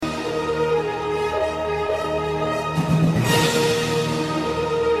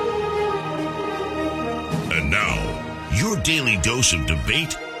daily dose of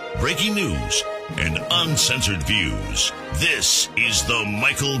debate, breaking news, and uncensored views. This is the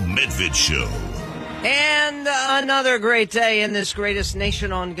Michael Medved Show. And another great day in this greatest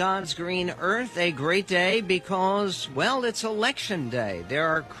nation on God's green earth. A great day because, well, it's election day. There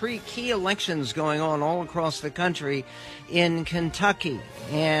are key elections going on all across the country in Kentucky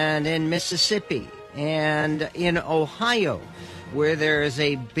and in Mississippi and in Ohio, where there is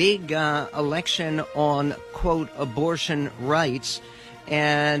a big election on, quote, abortion rights.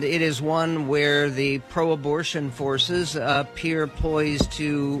 And it is one where the pro-abortion forces appear poised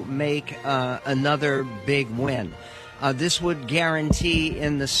to make another big win. This would guarantee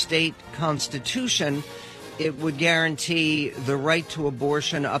in the state constitution, it would guarantee the right to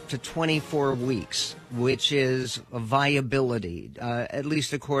abortion up to 24 weeks, which is a viability, at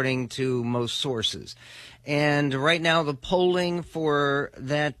least according to most sources. And right now, the polling for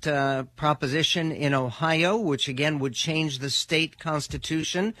that proposition in Ohio, which again would change the state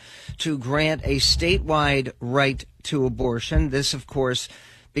constitution to grant a statewide right to abortion. This, of course,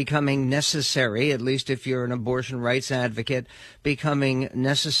 becoming necessary, at least if you're an abortion rights advocate, becoming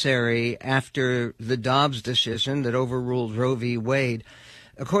necessary after the Dobbs decision that overruled Roe v. Wade.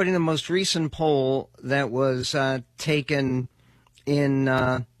 According to the most recent poll that was taken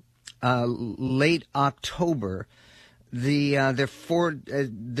in late October, the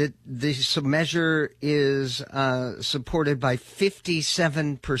measure is supported by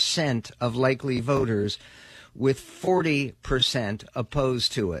 57% of likely voters, with 40%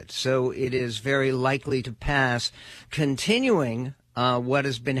 opposed to it. So it is very likely to pass, continuing what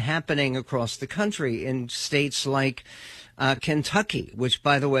has been happening across the country in states like Kentucky, which,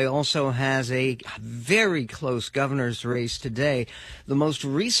 by the way, also has a very close governor's race today. The most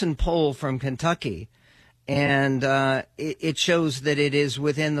recent poll from Kentucky, and it shows that it is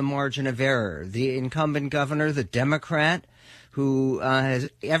within the margin of error. The incumbent governor, the Democrat, who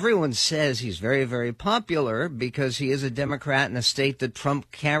everyone says he's very, very popular because he is a Democrat in a state that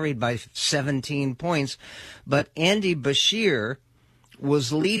Trump carried by 17 points. But Andy Beshear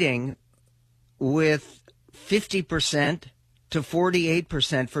was leading with 50% to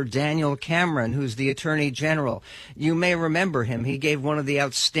 48% for Daniel Cameron, who's the Attorney General. You may remember him. He gave one of the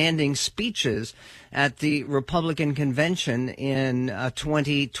outstanding speeches at the Republican convention in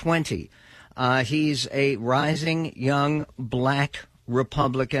 2020. He's a rising young black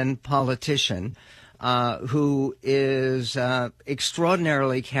Republican politician who is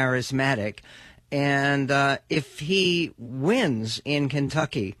extraordinarily charismatic. And if he wins in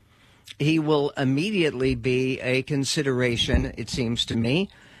Kentucky, he will immediately be a consideration, it seems to me,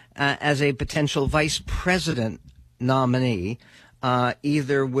 as a potential vice president nominee,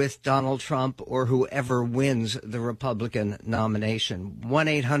 either with Donald Trump or whoever wins the Republican nomination.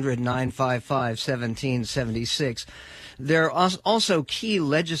 1-800-955-1776. There are also key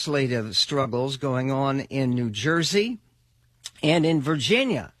legislative struggles going on in New Jersey and in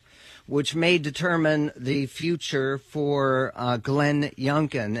Virginia, which may determine the future for Glenn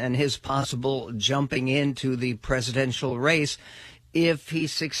Youngkin and his possible jumping into the presidential race if he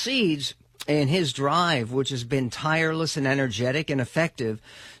succeeds in his drive, which has been tireless and energetic and effective,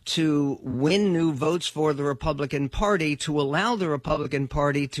 to win new votes for the Republican Party, to allow the Republican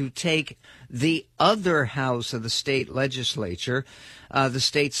Party to take the other house of the state legislature, the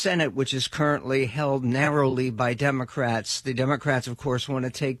state Senate, which is currently held narrowly by Democrats. The Democrats, of course, want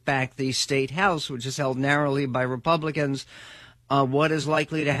to take back the state house, which is held narrowly by Republicans. What is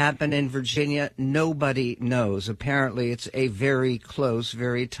likely to happen in Virginia, nobody knows. Apparently, it's a very close,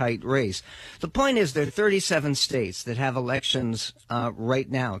 very tight race. The point is there are 37 states that have elections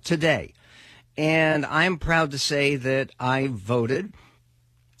right now, today. And I'm proud to say that I voted,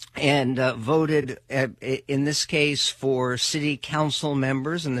 and voted, in this case, for city council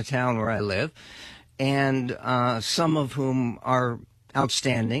members in the town where I live, and some of whom are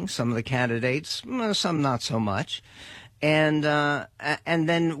outstanding, some of the candidates, some not so much. And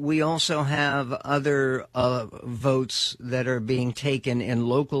then we also have other votes that are being taken in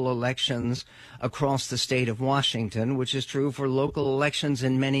local elections across the state of Washington, which is true for local elections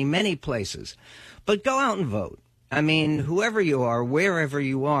in many, many places. But go out and vote. I mean, whoever you are, wherever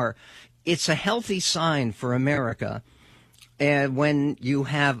you are, it's a healthy sign for America when you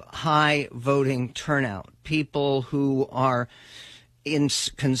have high voting turnout, people who are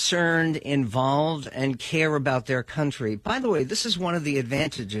concerned, involved, and care about their country. By the way, this is one of the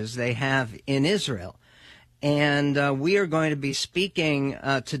advantages they have in Israel. And we are going to be speaking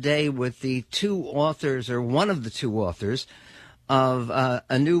today with the two authors, or one of the two authors, of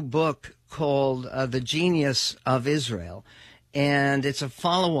a new book called The Genius of Israel. and it's a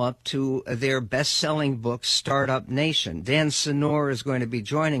follow-up to their best-selling book, Startup Nation. Dan Senor is going to be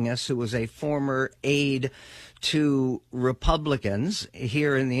joining us, who was a former aide to Republicans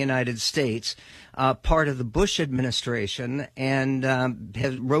here in the United States, part of the Bush administration, and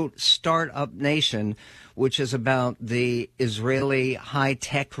wrote Startup Nation, which is about the Israeli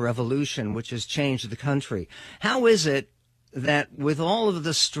high-tech revolution, which has changed the country. How is it that with all of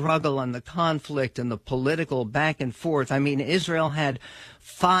the struggle and the conflict and the political back and forth, I mean, Israel had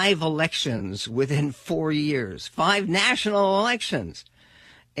 5 elections within 4 years, 5 national elections,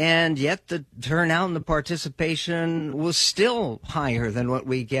 and yet the turnout and the participation was still higher than what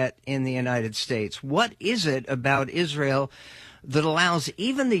we get in the United States. What is it about Israel that allows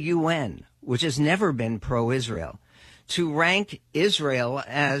even the UN, which has never been pro-Israel, to rank Israel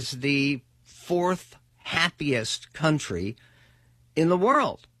as the 4th happiest country in the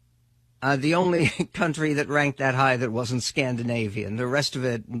world? The only country that ranked that high that wasn't Scandinavian. The rest of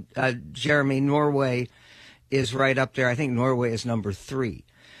it, Jeremy, Norway is right up there. I think Norway is number 3.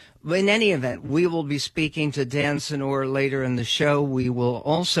 But in any event, we will be speaking to Dan Senor later in the show. We will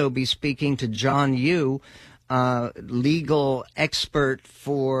also be speaking to John Yoo, legal expert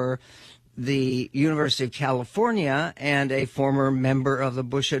for the University of California and a former member of the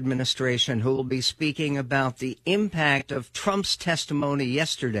Bush administration, who will be speaking about the impact of Trump's testimony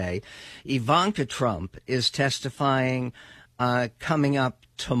yesterday. Ivanka Trump is testifying coming up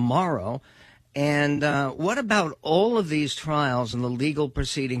tomorrow. And what about all of these trials and the legal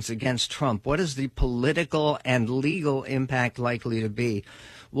proceedings against Trump? What is the political and legal impact likely to be?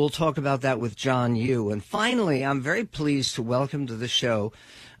 We'll talk about that with John Yoo. And finally, I'm very pleased to welcome to the show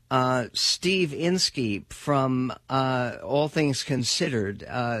Steve Inskeep from All Things Considered,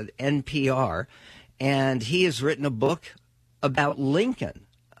 NPR, and he has written a book about Lincoln,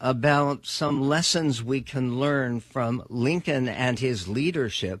 about some lessons we can learn from Lincoln and his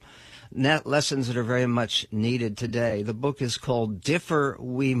leadership, lessons that are very much needed today. The book is called Differ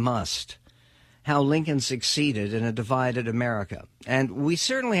We Must: How Lincoln Succeeded in a Divided America. And we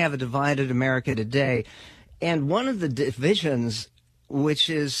certainly have a divided America today, and one of the divisions which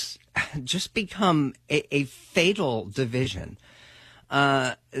is just become a fatal division.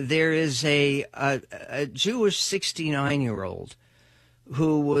 There is a Jewish 69-year-old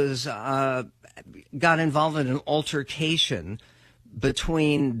who was got involved in an altercation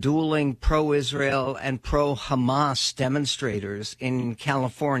between dueling pro-Israel and pro-Hamas demonstrators in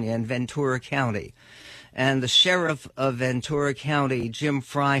California, in Ventura County. And the sheriff of Ventura County, Jim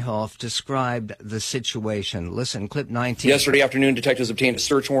Fryhoff, described the situation. Listen, clip 19. Yesterday afternoon, detectives obtained a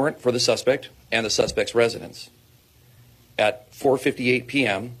search warrant for the suspect and the suspect's residence. At 4:58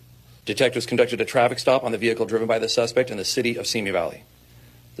 p.m., detectives conducted a traffic stop on the vehicle driven by the suspect in the city of Simi Valley.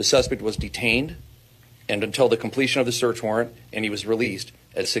 The suspect was detained and until the completion of the search warrant, and he was released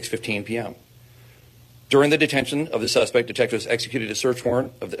at 6:15 p.m. During the detention of the suspect, detectives executed a search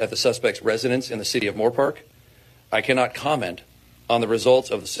warrant at the suspect's residence in the city of Moorpark. I cannot comment on the results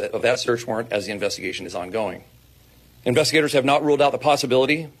of that search warrant as the investigation is ongoing. Investigators have not ruled out the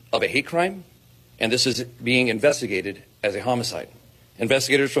possibility of a hate crime, and this is being investigated as a homicide.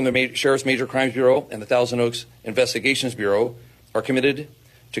 Investigators from the Sheriff's Major Crimes Bureau and the Thousand Oaks Investigations Bureau are committed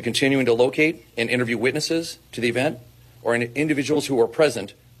to continuing to locate and interview witnesses to the event or individuals who were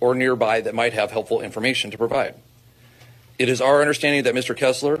present or nearby that might have helpful information to provide. It is our understanding that Mr.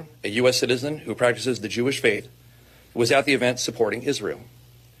 Kessler, a U.S. citizen who practices the Jewish faith, was at the event supporting Israel.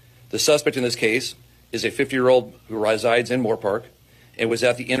 The suspect in this case is a 50-year-old who resides in Moorpark and was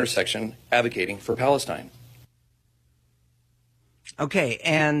at the intersection advocating for Palestine. Okay,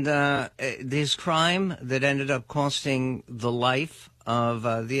 and this crime that ended up costing the life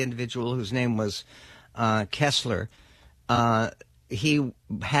of the individual whose name was Kessler, he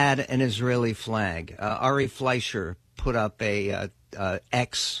had an Israeli flag. Ari Fleischer put up a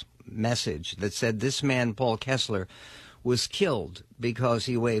X message that said this man, Paul Kessler, was killed because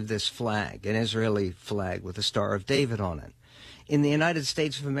he waved this flag, an Israeli flag with the Star of David on it. In the United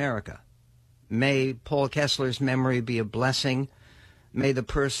States of America, may Paul Kessler's memory be a blessing. May the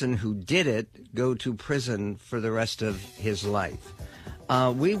person who did it go to prison for the rest of his life.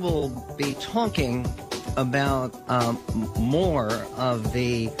 We will be talking about more of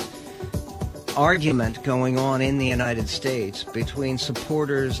the argument going on in the United States between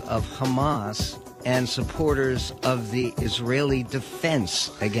supporters of Hamas and supporters of the Israeli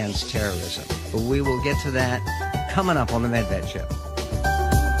defense against terrorism. But we will get to that coming up on the Medved Show.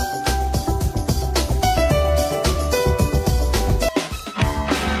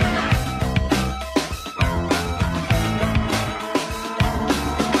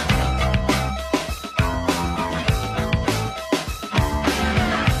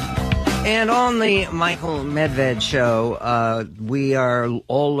 And on the Michael Medved show, we are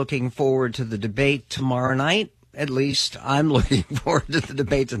all looking forward to the debate tomorrow night. At least I'm looking forward to the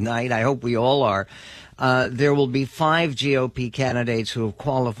debate tonight. I hope we all are. There will be 5 GOP candidates who have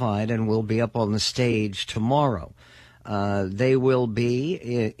qualified and will be up on the stage tomorrow. They will be,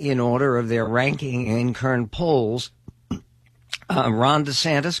 in order of their ranking in current polls, Ron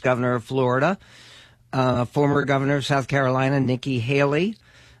DeSantis, governor of Florida, former governor of South Carolina, Nikki Haley,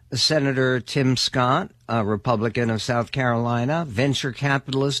 Senator Tim Scott, a Republican of South Carolina, venture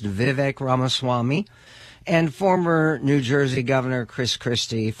capitalist Vivek Ramaswamy, and former New Jersey Governor Chris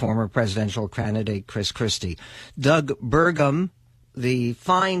Christie, former presidential candidate Chris Christie. Doug Burgum, the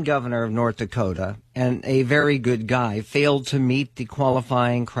fine governor of North Dakota and a very good guy, failed to meet the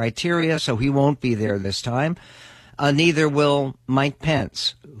qualifying criteria, so he won't be there this time. Neither will Mike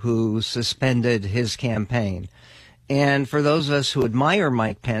Pence, who suspended his campaign. And for those of us who admire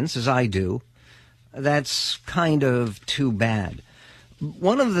Mike Pence, as I do, that's kind of too bad.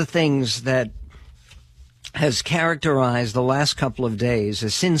 One of the things that has characterized the last couple of days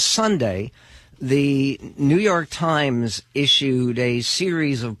is since Sunday, the New York Times issued a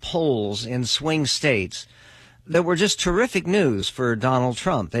series of polls in swing states that were just terrific news for Donald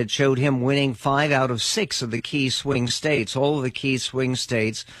Trump. That showed him winning 5 out of 6 of the key swing states, all of the key swing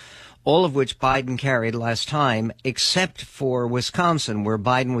states, all of which Biden carried last time, except for Wisconsin, where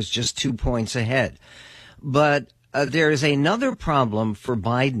Biden was just 2 points ahead. But there is another problem for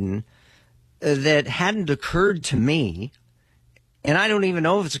Biden that hadn't occurred to me, and I don't even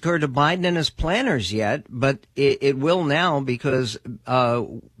know if it's occurred to Biden and his planners yet, but it will now, because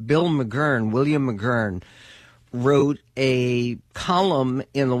William McGurn, wrote a column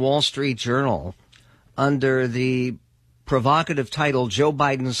in the Wall Street Journal under the provocative title, Joe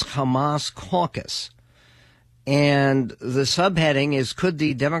Biden's Hamas Caucus. And the subheading is, could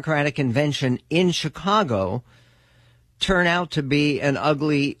the Democratic convention in Chicago turn out to be an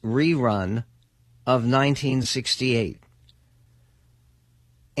ugly rerun of 1968?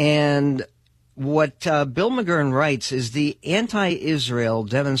 And what Bill McGurn writes is the anti-Israel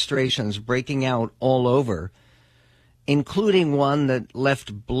demonstrations breaking out all over, including one that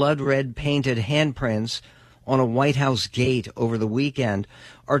left blood-red painted handprints on a White House gate over the weekend,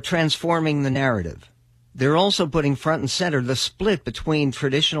 are transforming the narrative. They're also putting front and center the split between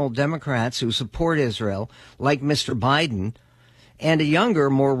traditional Democrats who support Israel, like Mr. Biden, and a younger,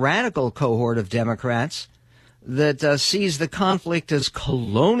 more radical cohort of Democrats that sees the conflict as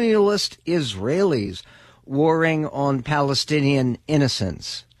colonialist Israelis warring on Palestinian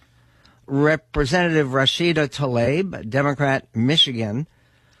innocents. Representative Rashida Tlaib, Democrat, Michigan,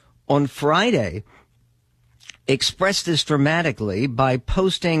 on Friday expressed this dramatically by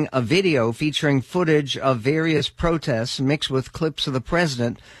posting a video featuring footage of various protests mixed with clips of the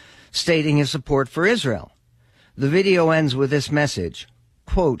president stating his support for Israel. The video ends with this message,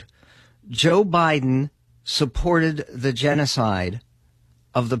 quote, Joe Biden supported the genocide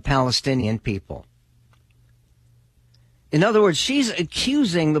of the Palestinian people. In other words, she's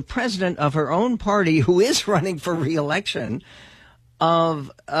accusing the president of her own party, who is running for re-election,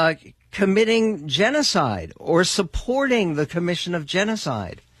 of committing genocide or supporting the commission of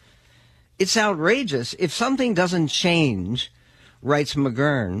genocide. It's outrageous. If something doesn't change, writes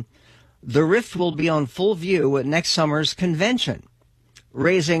McGurn, the rift will be on full view at next summer's convention,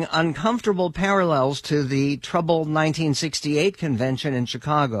 raising uncomfortable parallels to the troubled 1968 convention in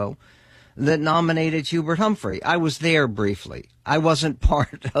Chicago that nominated Hubert Humphrey. I was there briefly. I wasn't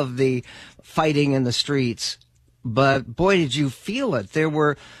part of the fighting in the streets, but boy, did you feel it. There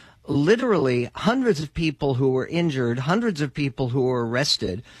were literally hundreds of people who were injured, hundreds of people who were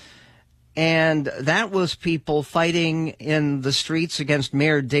arrested, and that was people fighting in the streets against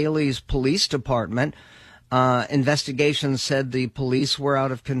Mayor Daley's police department. Investigations said the police were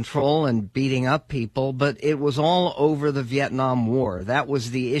out of control and beating up people, but it was all over the Vietnam War. That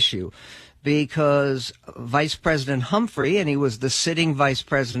was the issue, because Vice President Humphrey, and he was the sitting vice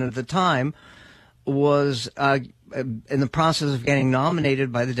president at the time, was in the process of getting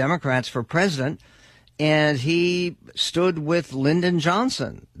nominated by the Democrats for president, and he stood with Lyndon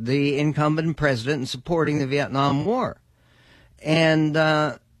Johnson, the incumbent president, in supporting the Vietnam War. And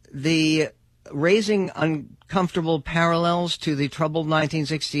the raising uncomfortable parallels to the troubled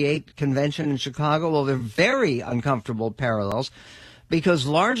 1968 convention in Chicago, well, they're very uncomfortable parallels,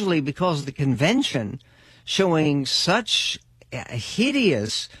 largely because the convention showing such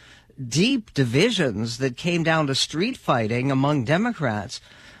hideous, deep divisions that came down to street fighting among Democrats,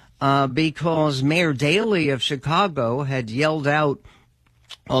 because Mayor Daley of Chicago had yelled out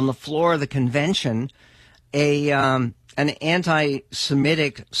on the floor of the convention a an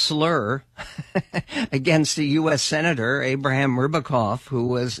anti-Semitic slur against a U.S. Senator, Abraham Ribicoff, who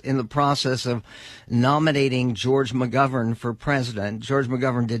was in the process of nominating George McGovern for president. George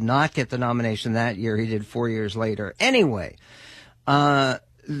McGovern did not get the nomination that year. He did 4 years later. Anyway,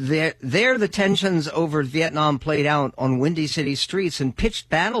 there the tensions over Vietnam played out on Windy City streets and pitched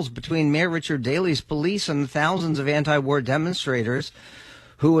battles between Mayor Richard Daley's police and thousands of anti-war demonstrators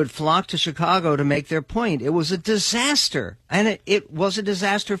who had flocked to Chicago to make their point. It was a disaster, and it was a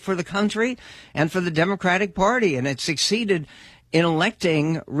disaster for the country and for the Democratic Party, and it succeeded in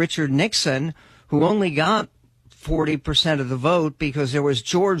electing Richard Nixon, who only got 40% of the vote because there was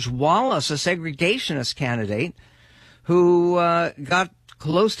George Wallace, a segregationist candidate, who got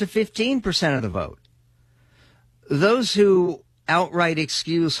close to 15% of the vote. Those who outright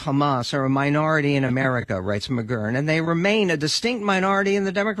excuse Hamas are a minority in America, writes McGurn, and they remain a distinct minority in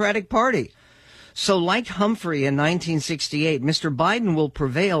the Democratic Party. So like Humphrey in 1968, Mr. Biden will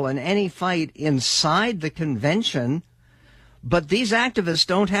prevail in any fight inside the convention, but these activists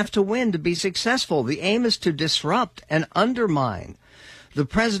don't have to win to be successful. The aim is to disrupt and undermine. The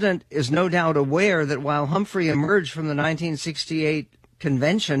president is no doubt aware that while Humphrey emerged from the 1968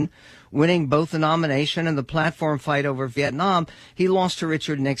 convention, winning both the nomination and the platform fight over Vietnam, he lost to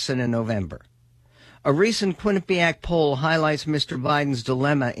Richard Nixon in November. A recent Quinnipiac poll highlights Mr. Biden's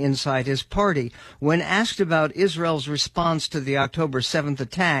dilemma inside his party. When asked about Israel's response to the October 7th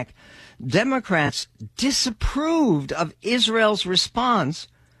attack, Democrats disapproved of Israel's response,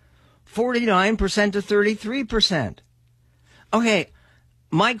 49% to 33%. Okay,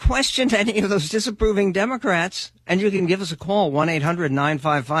 my question to any of those disapproving Democrats, and you can give us a call,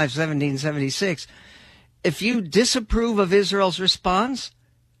 1-800-955-1776. If you disapprove of Israel's response,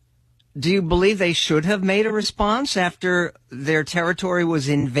 do you believe they should have made a response after their territory was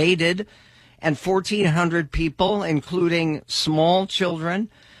invaded and 1,400 people, including small children,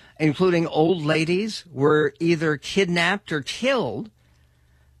 including old ladies, were either kidnapped or killed?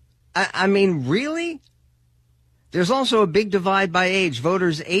 I mean, really? There's also a big divide by age.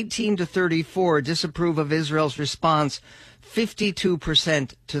 Voters 18 to 34 disapprove of Israel's response,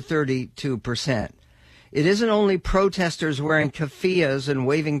 52% to 32%. It isn't only protesters wearing keffiyehs and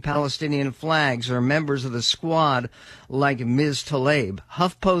waving Palestinian flags or members of the squad like Ms. Tlaib.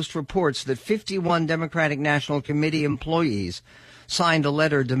 HuffPost reports that 51 Democratic National Committee employees signed a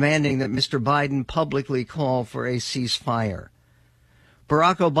letter demanding that Mr. Biden publicly call for a ceasefire.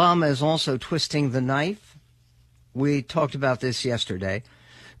 Barack Obama is also twisting the knife. We talked about this yesterday.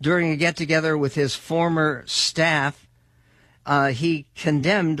 During a get-together with his former staff, he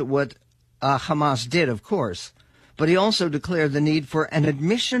condemned what Hamas did, of course, but he also declared the need for an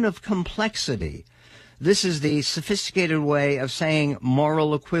admission of complexity. This is the sophisticated way of saying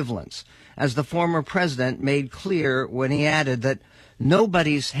moral equivalence, as the former president made clear when he added that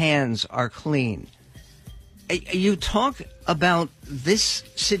nobody's hands are clean. You talk about this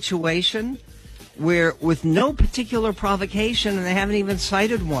situation where, with no particular provocation, and they haven't even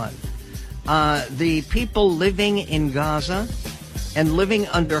cited one, the people living in Gaza and living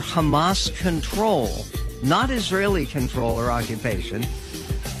under Hamas control, not Israeli control or occupation,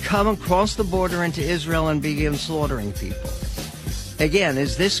 come across the border into Israel and begin slaughtering people. Again,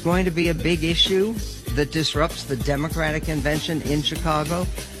 is this going to be a big issue that disrupts the Democratic convention in Chicago?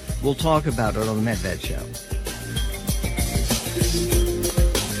 We'll talk about it on the Medved Show.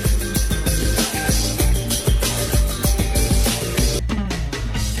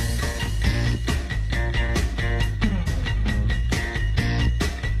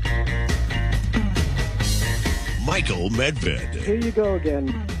 Michael Medved. Here you go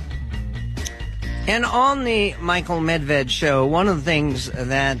again. And on the Michael Medved Show, one of the things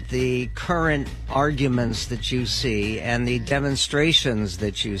that the current arguments that you see and the demonstrations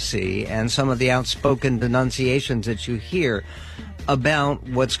that you see and some of the outspoken denunciations that you hear about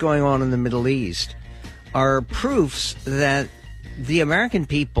what's going on in the Middle East are proofs that the American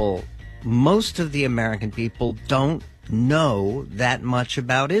people, most of the American people, don't know that much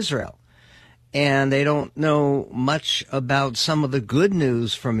about Israel. And they don't know much about some of the good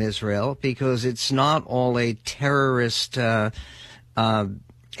news from Israel because it's not all a terrorist hell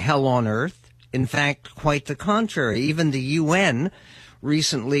on earth. In fact, quite the contrary. Even the UN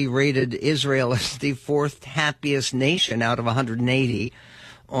recently rated Israel as the fourth happiest nation out of 180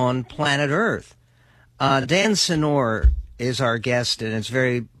 on planet Earth. Dan Senor is our guest, and it's a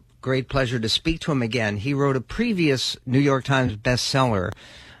very great pleasure to speak to him again. He wrote a previous New York Times bestseller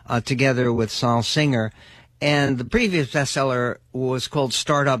together with Saul Singer. And the previous bestseller was called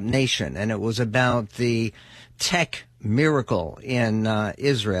Startup Nation, and it was about the tech miracle in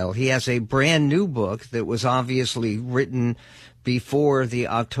Israel. He has a brand new book that was obviously written before the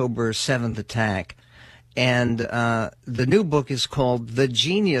October 7th attack. And the new book is called The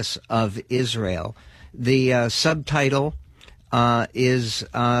Genius of Israel. The subtitle is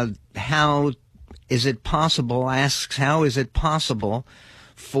How Is It Possible? Asks, how is it possible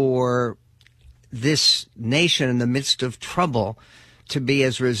for this nation in the midst of trouble to be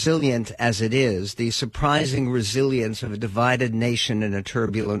as resilient as it is? The surprising resilience of a divided nation in a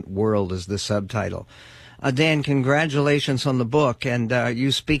turbulent world is the subtitle. Dan, congratulations on the book. And are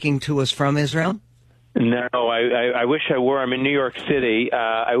you speaking to us from Israel? No, I wish I were. I'm in New York City.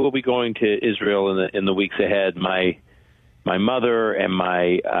 I will be going to Israel in the weeks ahead. My mother and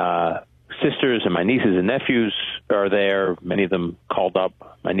my sisters and my nieces and nephews are there. Many of them called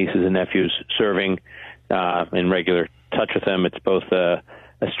up. My nieces and nephews serving in regular touch with them. It's both a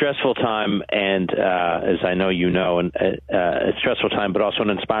stressful time and, as I know you know, a stressful time, but also an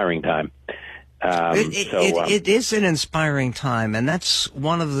inspiring time. It is an inspiring time, and that's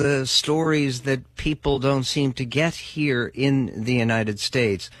one of the stories that people don't seem to get here in the United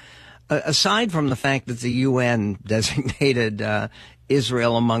States. Aside from the fact that the UN designated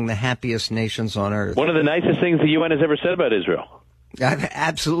Israel among the happiest nations on earth. One of the nicest things the UN has ever said about Israel.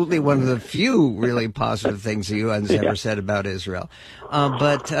 Absolutely one of the few really positive things the UN's ever said about Israel.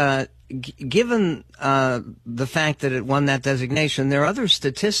 But given the fact that it won that designation, there are other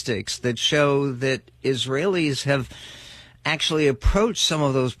statistics that show that Israelis have actually approached some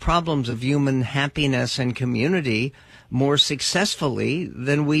of those problems of human happiness and community more successfully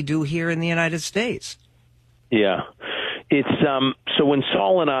than we do here in the United States. Yeah. It's so when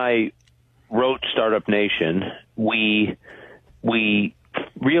Saul and I wrote Startup Nation, we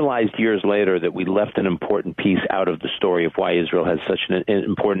realized years later that we left an important piece out of the story of why Israel has such an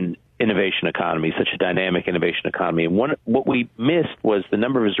important innovation economy, such a dynamic innovation economy. And what we missed was the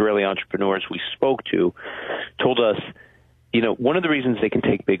number of Israeli entrepreneurs we spoke to told us, one of the reasons they can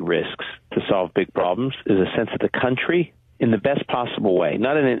take big risks to solve big problems is a sense of the country in the best possible way,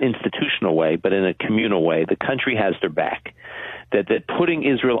 not in an institutional way, but in a communal way. The country has their back. That putting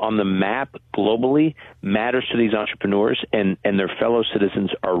Israel on the map globally matters to these entrepreneurs, and their fellow citizens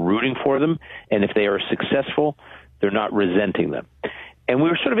are rooting for them. And if they are successful, they're not resenting them. And we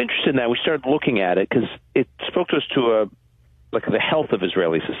were sort of interested in that. We started looking at it because it spoke to us to the health of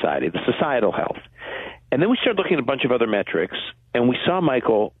Israeli society, the societal health. And then we started looking at a bunch of other metrics, and we saw,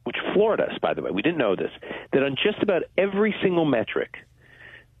 Michael, which floored us, by the way, we didn't know this, that on just about every single metric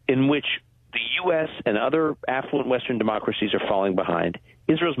in which the U.S. and other affluent Western democracies are falling behind,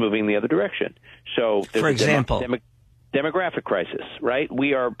 Israel's moving in the other direction. So, for example, demographic crisis, right?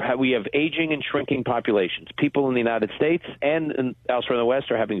 We have aging and shrinking populations. People in the United States and elsewhere in the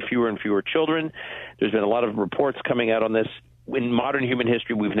West are having fewer and fewer children. There's been a lot of reports coming out on this. In modern human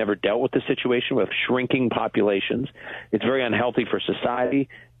history, we've never dealt with this situation with shrinking populations. It's very unhealthy for society.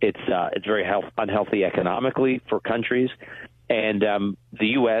 It's very unhealthy economically for countries. And the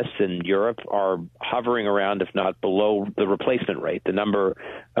U.S. and Europe are hovering around, if not below, the replacement rate, the number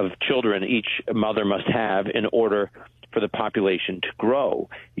of children each mother must have in order for the population to grow.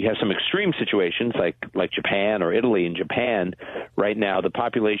 You have some extreme situations like Japan or Italy. In Japan, right now, the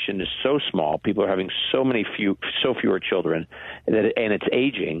population is so small, people are having so fewer children, and it's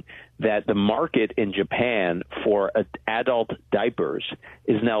aging, that the market in Japan for adult diapers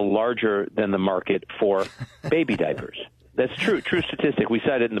is now larger than the market for baby diapers. That's true statistic. We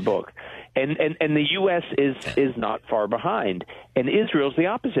cite it in the book. And the U.S. is not far behind. And Israel's the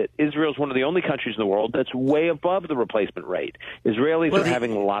opposite. Israel's one of the only countries in the world that's way above the replacement rate. Israelis are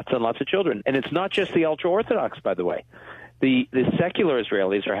having lots and lots of children. And it's not just the ultra-Orthodox, by the way. The secular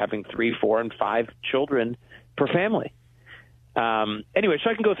Israelis are having 3, 4, and 5 children per family. Anyway, so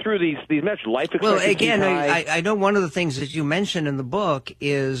I can go through these measures. Life expectancy. Well, again, I know one of the things that you mention in the book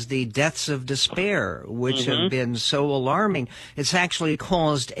is the deaths of despair, which have been so alarming. It's actually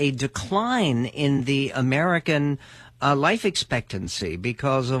caused a decline in the American life expectancy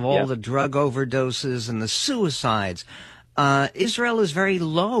because of all the drug overdoses and the suicides. Israel is very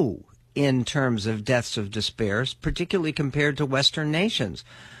low in terms of deaths of despair, particularly compared to Western nations.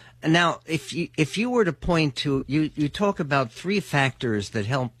 Now, if you were to point to, you talk about 3 factors that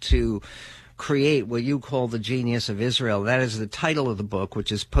help to create what you call the genius of Israel. That is the title of the book,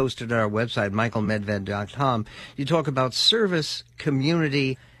 which is posted on our website, michaelmedved.com. You talk about service,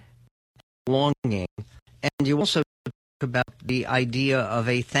 community, belonging, and you also talk about the idea of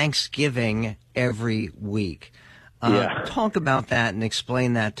a Thanksgiving every week. Talk about that and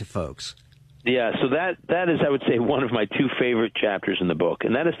explain that to folks. Yeah, so that is, I would say, one of my 2 favorite chapters in the book,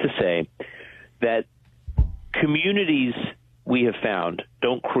 and that is to say that communities, we have found,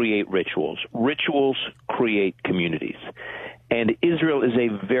 don't create rituals. Rituals create communities. And Israel is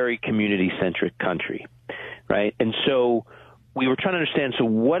a very community-centric country, right? And so we were trying to understand, so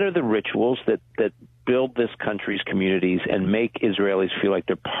what are the rituals that build this country's communities and make Israelis feel like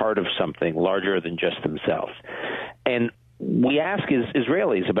they're part of something larger than just themselves? And we ask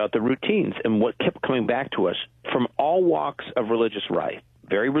Israelis about the routines, and what kept coming back to us from all walks of religious life,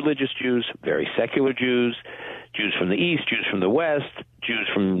 very religious Jews, very secular Jews, Jews from the East, Jews from the West, Jews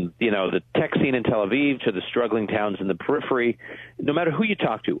from, the tech scene in Tel Aviv to the struggling towns in the periphery. No matter who you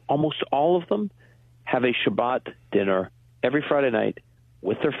talk to, almost all of them have a Shabbat dinner every Friday night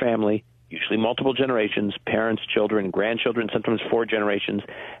with their family, usually multiple generations, parents, children, grandchildren, sometimes 4 generations.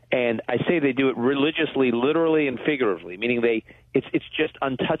 And I say they do it religiously, literally and figuratively, meaning it's just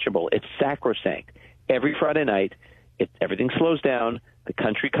untouchable. It's sacrosanct. Every Friday night, everything slows down, the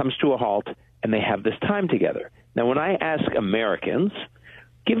country comes to a halt, and they have this time together. Now, when I ask Americans,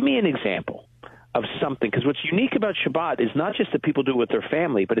 give me an example of something, because what's unique about Shabbat is not just that people do it with their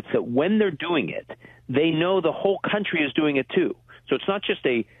family, but it's that when they're doing it, they know the whole country is doing it too. So it's not just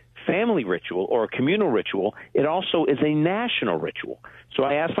a family ritual or a communal ritual, it also is a national ritual. So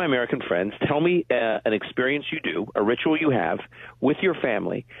I ask my American friends, tell me an experience you do, a ritual you have with your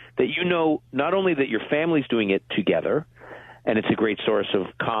family that you know not only that your family's doing it together, and it's a great source of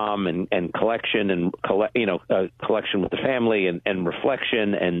calm and collection and collection with the family and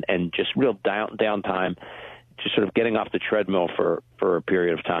reflection and just real downtime, just sort of getting off the treadmill for a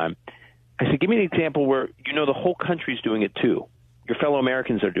period of time. I said, give me an example where the whole country's doing it too. Your fellow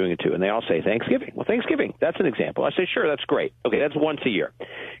Americans are doing it too. And they all say Thanksgiving. Well, Thanksgiving, that's an example. I say, sure, that's great. Okay, that's once a year.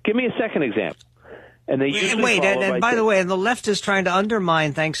 Give me a second example. And they usually by the way, the left is trying to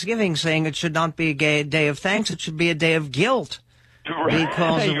undermine Thanksgiving, saying it should not be a day of thanks, it should be a day of guilt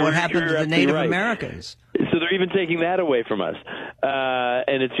because of what happened to the Native Americans. So they're even taking that away from us.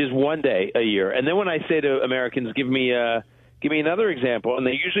 And it's just one day a year. And then when I say to Americans, give me another example, and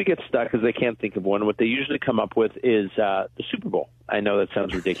they usually get stuck because they can't think of one. What they usually come up with is the Super Bowl. I know that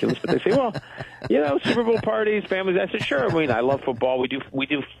sounds ridiculous, but they say, well, Super Bowl parties, families. I said, sure. I mean, I love football. We do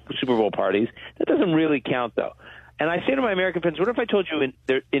Super Bowl parties. That doesn't really count, though. And I say to my American friends, what if I told you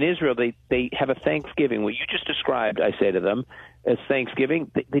in Israel they have a Thanksgiving? What you just described, I say to them, as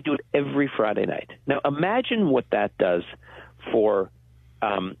Thanksgiving. They do it every Friday night. Now, imagine what that does for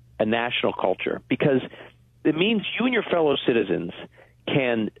a national culture, because it means you and your fellow citizens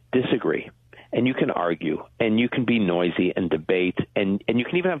can disagree, and you can argue, and you can be noisy and debate, and you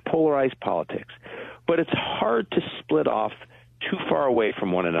can even have polarized politics. But it's hard to split off too far away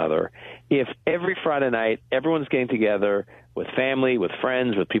from one another if every Friday night everyone's getting together with family, with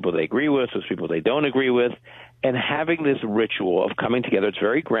friends, with people they agree with people they don't agree with, and having this ritual of coming together. It's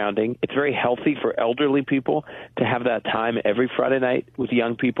very grounding. It's very healthy for elderly people to have that time every Friday night with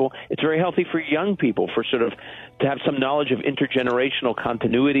young people. It's very healthy for young people to have some knowledge of intergenerational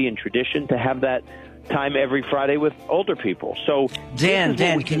continuity and tradition, to have that time every Friday with older people. So Dan,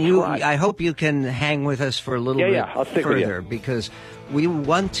 I hope you can hang with us for a little bit further, because we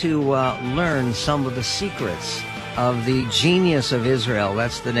want to learn some of the secrets of the genius of Israel.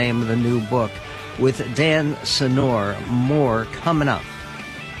 That's the name of the new book, with Dan Senor. More coming up.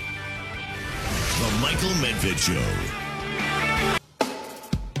 The Michael Medved Show.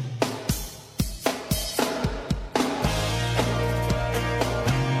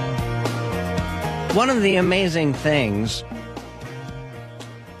 One of the amazing things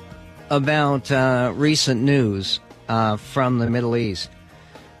about recent news from the Middle East,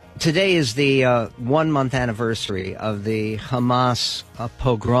 today is the 1-month anniversary of the Hamas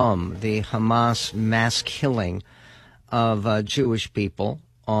pogrom, the Hamas mass killing of Jewish people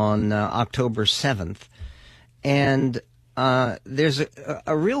on October 7th. And there's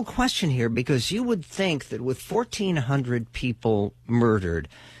a real question here, because you would think that with 1,400 people murdered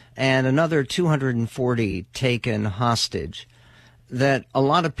and another 240 taken hostage, that a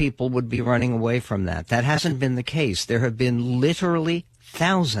lot of people would be running away from that. That hasn't been the case. There have been literally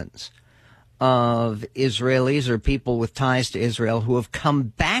thousands of Israelis or people with ties to Israel who have come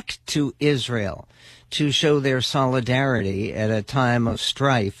back to Israel to show their solidarity at a time of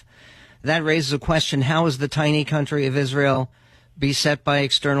strife. That raises a question: how is the tiny country of Israel, beset by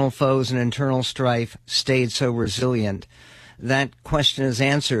external foes and internal strife, stayed so resilient? That question is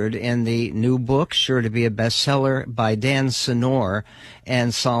answered in the new book, sure to be a bestseller, by Dan Senor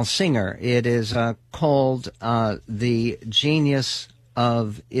and Saul Singer. It is called The Genius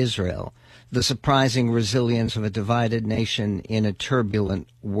of Israel, The Surprising Resilience of a Divided Nation in a Turbulent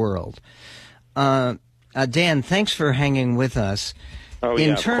World. Dan, thanks for hanging with us. Of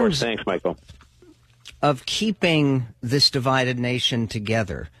course. Thanks, Michael. of keeping this divided nation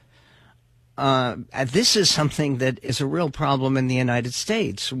together. This is something that is a real problem in the United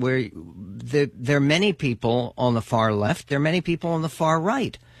States, where there are many people on the far left, there are many people on the far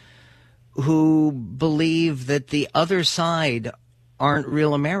right who believe that the other side aren't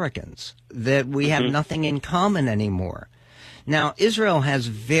real Americans, that we have nothing in common anymore. Now, Israel has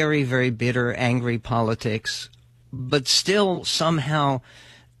very, very bitter, angry politics, but still somehow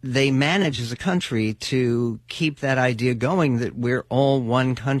they manage as a country to keep that idea going that we're all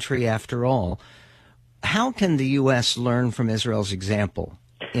one country after all. How can the U.S. learn from Israel's example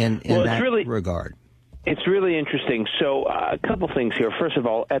in that regard? It's really interesting. So a couple things here. First of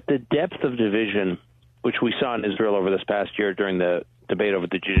all, at the depth of division, which we saw in Israel over this past year during the debate over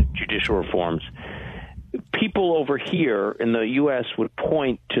the judicial reforms, people over here in the U.S. would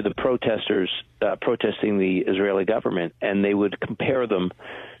point to the protesters protesting the Israeli government, and they would compare them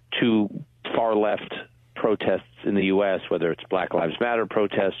to far-left protests in the U.S., whether it's Black Lives Matter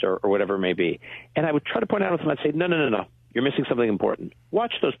protests or whatever it may be. And I would try to point out to them, I'd say, no. You're missing something important.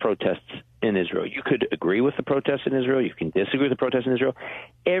 Watch those protests in Israel. You could agree with the protests in Israel. You can disagree with the protests in Israel.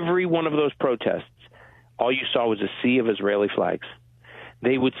 Every one of those protests, all you saw was a sea of Israeli flags.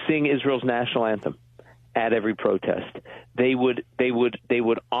 They would sing Israel's national anthem at every protest. They would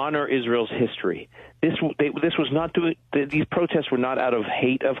honor Israel's history. This was not these protests were not out of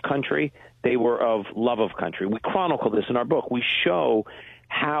hate of country. They were of love of country. We chronicle this in our book. We show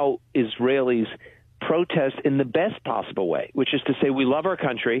how Israelis protest in the best possible way, which is to say we love our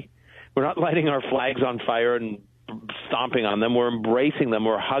country. We're not lighting our flags on fire and stomping on them. We're embracing them.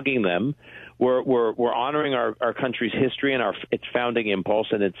 We're hugging them. We're honoring our country's history and its founding impulse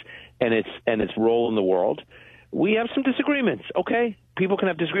and its role in the world. We have some disagreements, okay? People can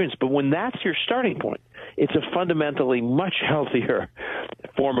have disagreements, but when that's your starting point, it's a fundamentally much healthier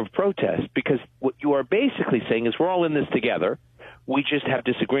form of protest, because what you are basically saying is we're all in this together. We just have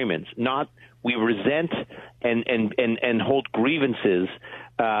disagreements, not we resent and hold grievances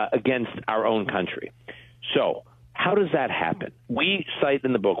against our own country. So how does that happen? We cite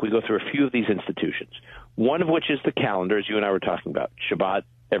in the book, we go through a few of these institutions, one of which is the calendar, as you and I were talking about, Shabbat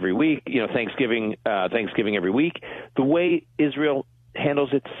every week, Thanksgiving every week. The way Israel handles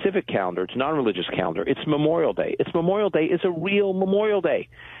its civic calendar, its non-religious calendar, it's Memorial Day. Its Memorial Day is a real Memorial Day.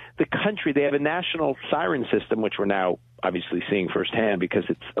 The country, they have a national siren system, which we're now obviously seeing firsthand because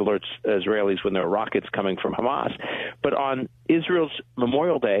it alerts Israelis when there are rockets coming from Hamas. But on Israel's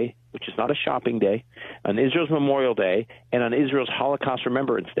Memorial Day, which is not a shopping day, on Israel's Memorial Day and on Israel's Holocaust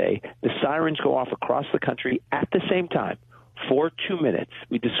Remembrance Day, the sirens go off across the country at the same time for 2 minutes.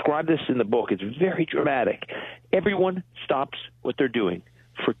 We describe this in the book. It's very dramatic. Everyone stops what they're doing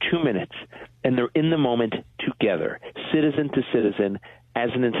for 2 minutes, and they're in the moment together, citizen to citizen, as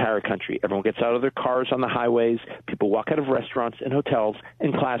an entire country. Everyone gets out of their cars on the highways. People walk out of restaurants and hotels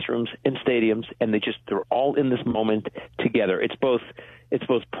and classrooms and stadiums, and they're all in this moment together. It's both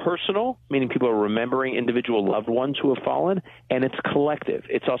personal, meaning people are remembering individual loved ones who have fallen, and it's collective.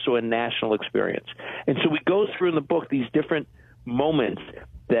 It's also a national experience. And so we go through in the book these different moments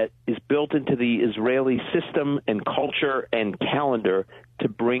that is built into the Israeli system and culture and calendar to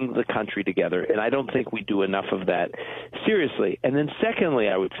bring the country together. And I don't think we do enough of that seriously. And then secondly,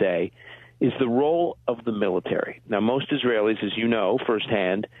 I would say, is the role of the military. Now, most Israelis, as you know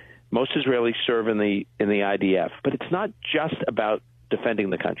firsthand, most Israelis serve in the IDF. But it's not just about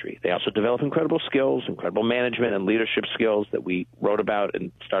defending the country. They also develop incredible skills, incredible management and leadership skills that we wrote about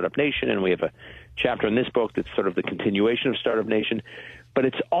in Startup Nation, and we have a chapter in this book that's sort of the continuation of Startup Nation. But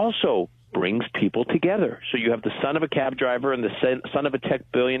it's also brings people together. So you have the son of a cab driver and the son of a tech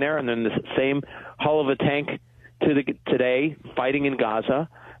billionaire, and then the same hull of a tank today fighting in Gaza,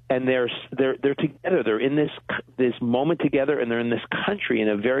 and they're together. They're in this moment together, and they're in this country in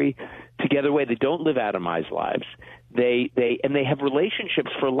a very together way. They don't live atomized lives. They have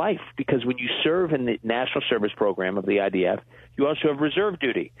relationships for life, because when you serve in the National Service Program of the IDF, you also have reserve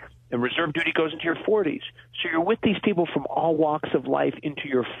duty. And reserve duty goes into your 40s. So you're with these people from all walks of life into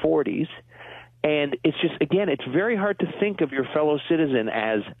your 40s. And it's just, again, it's very hard to think of your fellow citizen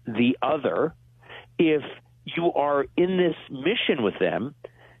as the other if you are in this mission with them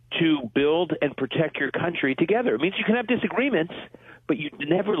to build and protect your country together. It means you can have disagreements, but you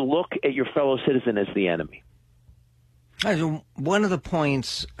never look at your fellow citizen as the enemy. One of the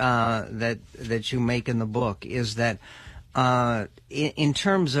points that you make in the book is that in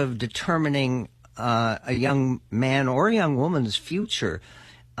terms of determining a young man or a young woman's future,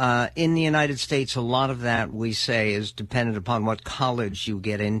 in the United States, a lot of that, we say, is dependent upon what college you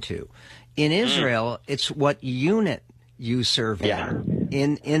get into. In Israel, it's what unit you serve in.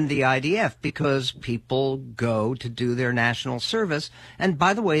 in the IDF because people go to do their national service. And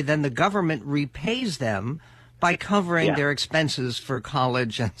by the way, then the government repays them by covering their expenses for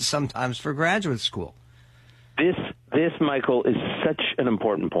college and sometimes for graduate school. This, Michael, is such an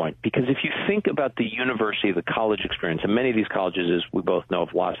important point, because if you think about the university, the college experience, and many of these colleges, as we both know,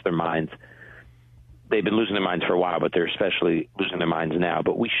 have lost their minds. They've been losing their minds for a while, but they're especially losing their minds now.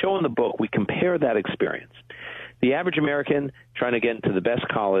 But we show in the book, we compare that experience. The average American trying to get into the best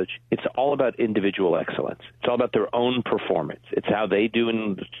college, it's all about individual excellence. It's all about their own performance. It's how they do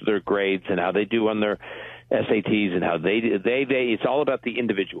in their grades and how they do on their SATs and how it's all about the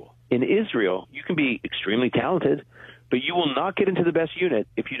individual. In Israel, you can be extremely talented, but you will not get into the best unit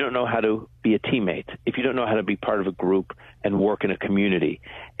if you don't know how to be a teammate, if you don't know how to be part of a group and work in a community.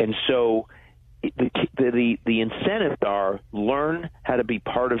 And so the incentives are learn how to be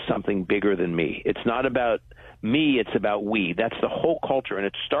part of something bigger than me. It's not about me, it's about we. That's the whole culture, and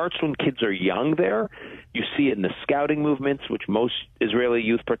it starts when kids are young there. You see it in the scouting movements, which most Israeli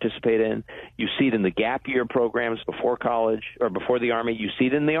youth participate in. You see it in the gap year programs before college or before the Army. You see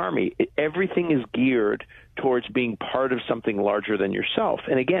it in the Army. Everything is geared towards being part of something larger than yourself.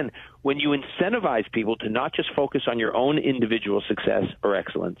 And again, when you incentivize people to not just focus on your own individual success or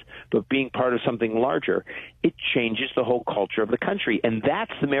excellence, but being part of something larger, it changes the whole culture of the country. And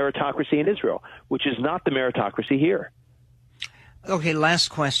that's the meritocracy in Israel, which is not the meritocracy here. Okay, last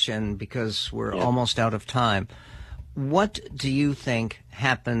question, because we're almost out of time. What do you think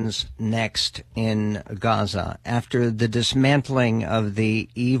happens next in Gaza after the dismantling of the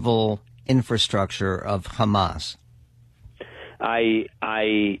evil infrastructure of Hamas? I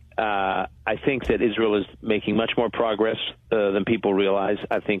think that Israel is making much more progress than people realize.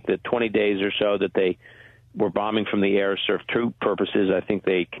 I think that 20 days or so that they were bombing from the air served troop purposes. I think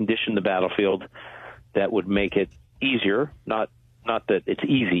they conditioned the battlefield that would make it easier, not that it's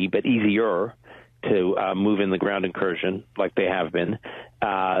easy, but easier to move in the ground incursion like they have been.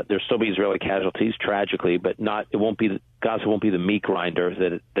 There'll still be Israeli casualties, tragically, but Gaza won't be the meat grinder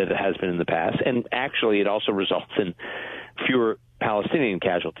that it has been in the past. And actually, it also results in fewer Palestinian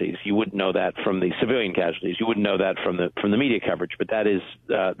casualties. You wouldn't know that from the civilian casualties. You wouldn't know that from the media coverage, but that is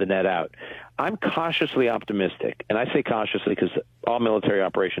the net out. I'm cautiously optimistic, and I say cautiously because all military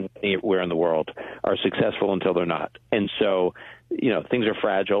operations anywhere in the world are successful until they're not. And so, things are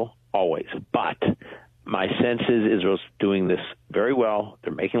fragile always. But my sense is Israel's doing this very well.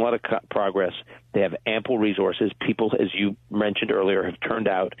 They're making a lot of progress. They have ample resources. People, as you mentioned earlier, have turned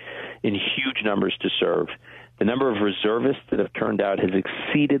out in huge numbers to serve. The number of reservists that have turned out has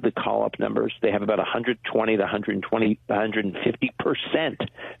exceeded the call-up numbers. They have about 120 to 150%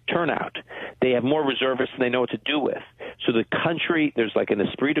 turnout. They have more reservists than they know what to do with. So the country, there's like an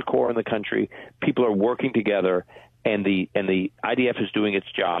esprit de corps in the country. People are working together, and the IDF is doing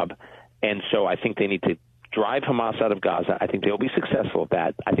its job. And so I think they need to drive Hamas out of Gaza. I think they'll be successful at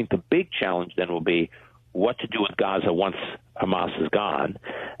that. I think the big challenge then will be what to do with Gaza once Hamas is gone.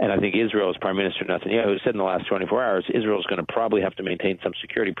 And I think Israel's Prime Minister Netanyahu said in the last 24 hours, Israel's going to probably have to maintain some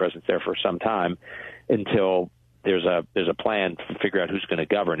security presence there for some time until there's a plan to figure out who's going to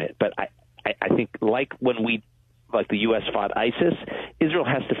govern it. But I think like the U.S. fought ISIS, Israel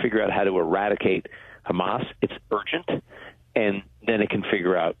has to figure out how to eradicate Hamas. It's urgent, and then it can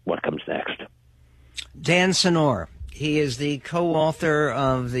figure out what comes next. Dan Senor. He is the co-author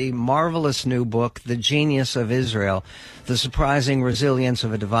of the marvelous new book, The Genius of Israel, The Surprising Resilience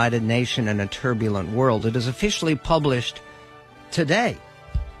of a Divided Nation in a Turbulent World. It is officially published today,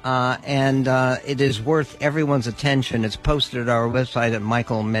 and it is worth everyone's attention. It's posted at our website at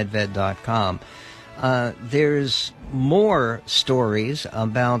michaelmedved.com. There's more stories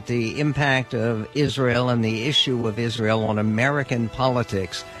about the impact of Israel and the issue of Israel on American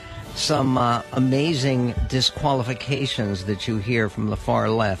politics. Some amazing disqualifications that you hear from the far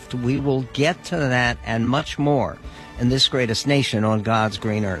left. We will get to that and much more in This Greatest Nation on God's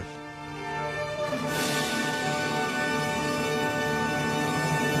Green Earth.